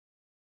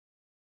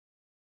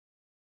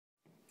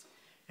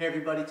Hey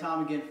everybody,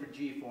 Tom again for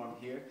G-Form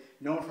here,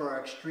 known for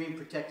our extreme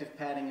protective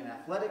padding in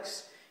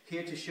athletics.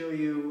 Here to show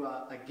you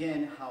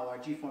again how our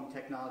G-Form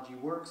technology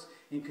works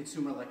in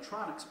consumer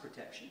electronics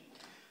protection.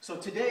 So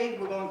today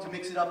we're going to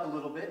mix it up a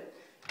little bit.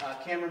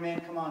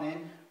 Cameraman, come on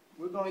in.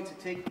 We're going to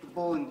take the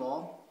bowling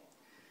ball.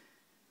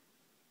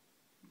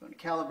 We're going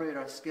to calibrate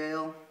our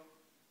scale.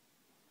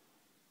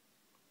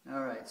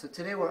 Alright, so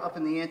today we're up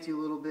in the ante a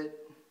little bit.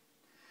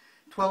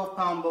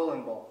 12-pound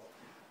bowling ball.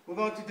 We're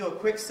going to do a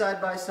quick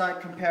side-by-side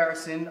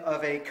comparison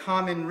of a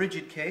common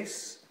rigid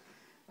case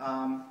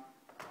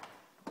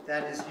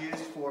that is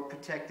used for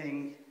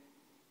protecting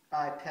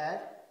iPad.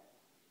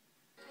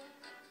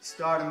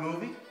 Start a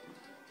movie.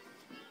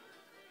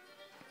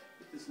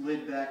 Put this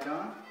lid back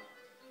on.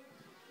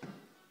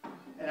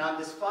 And on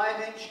this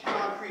 5-inch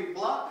concrete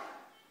block,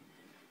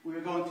 we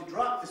are going to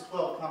drop this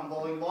 12-pound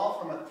bowling ball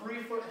from a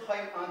 3-foot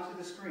height onto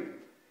the screen.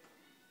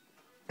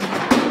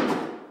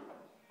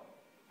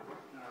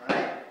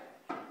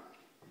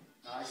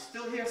 I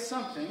still hear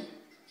something.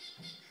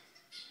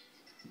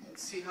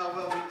 Let's see how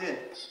well we did.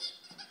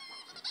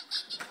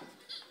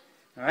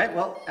 Alright,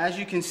 well, as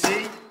you can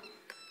see,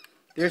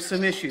 there's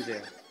some issue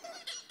there.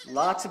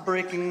 Lots of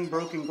broken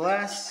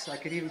glass. I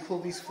could even pull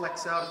these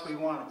flecks out if we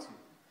wanted to.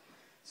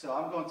 So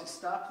I'm going to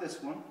stop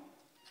this one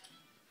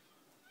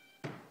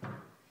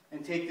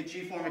and take the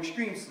G-Form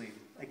Xtreme sleeve.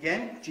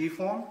 Again,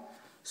 G-Form,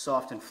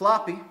 soft and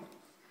floppy.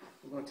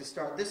 We're going to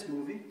start this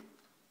movie.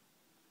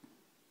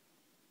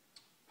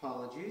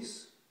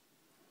 Apologies.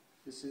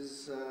 This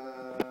is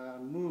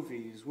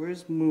movies.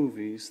 Where's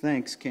movies?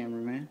 Thanks,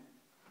 cameraman.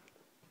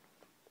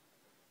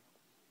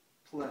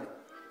 Play.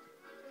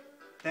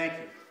 Thank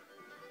you.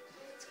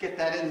 Let's get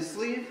that in the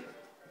sleeve.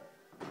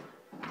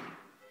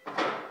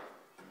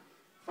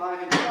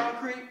 5-inch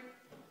concrete,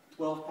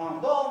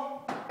 12-pound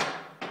ball.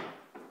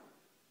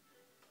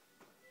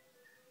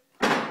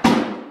 There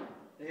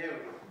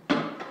we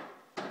go.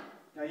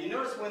 Now you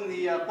notice when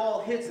the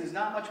ball hits, there's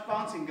not much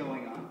bouncing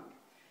going on.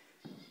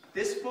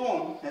 This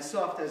foam, as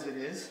soft as it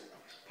is,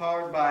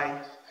 powered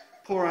by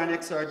Poron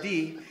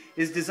XRD,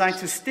 is designed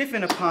to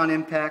stiffen upon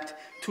impact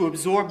to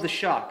absorb the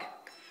shock.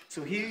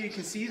 So here you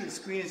can see the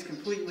screen is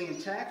completely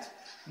intact,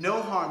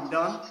 no harm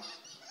done.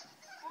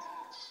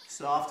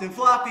 Soft and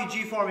floppy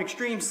G-Form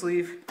Xtreme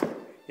sleeve,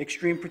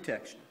 extreme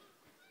protection.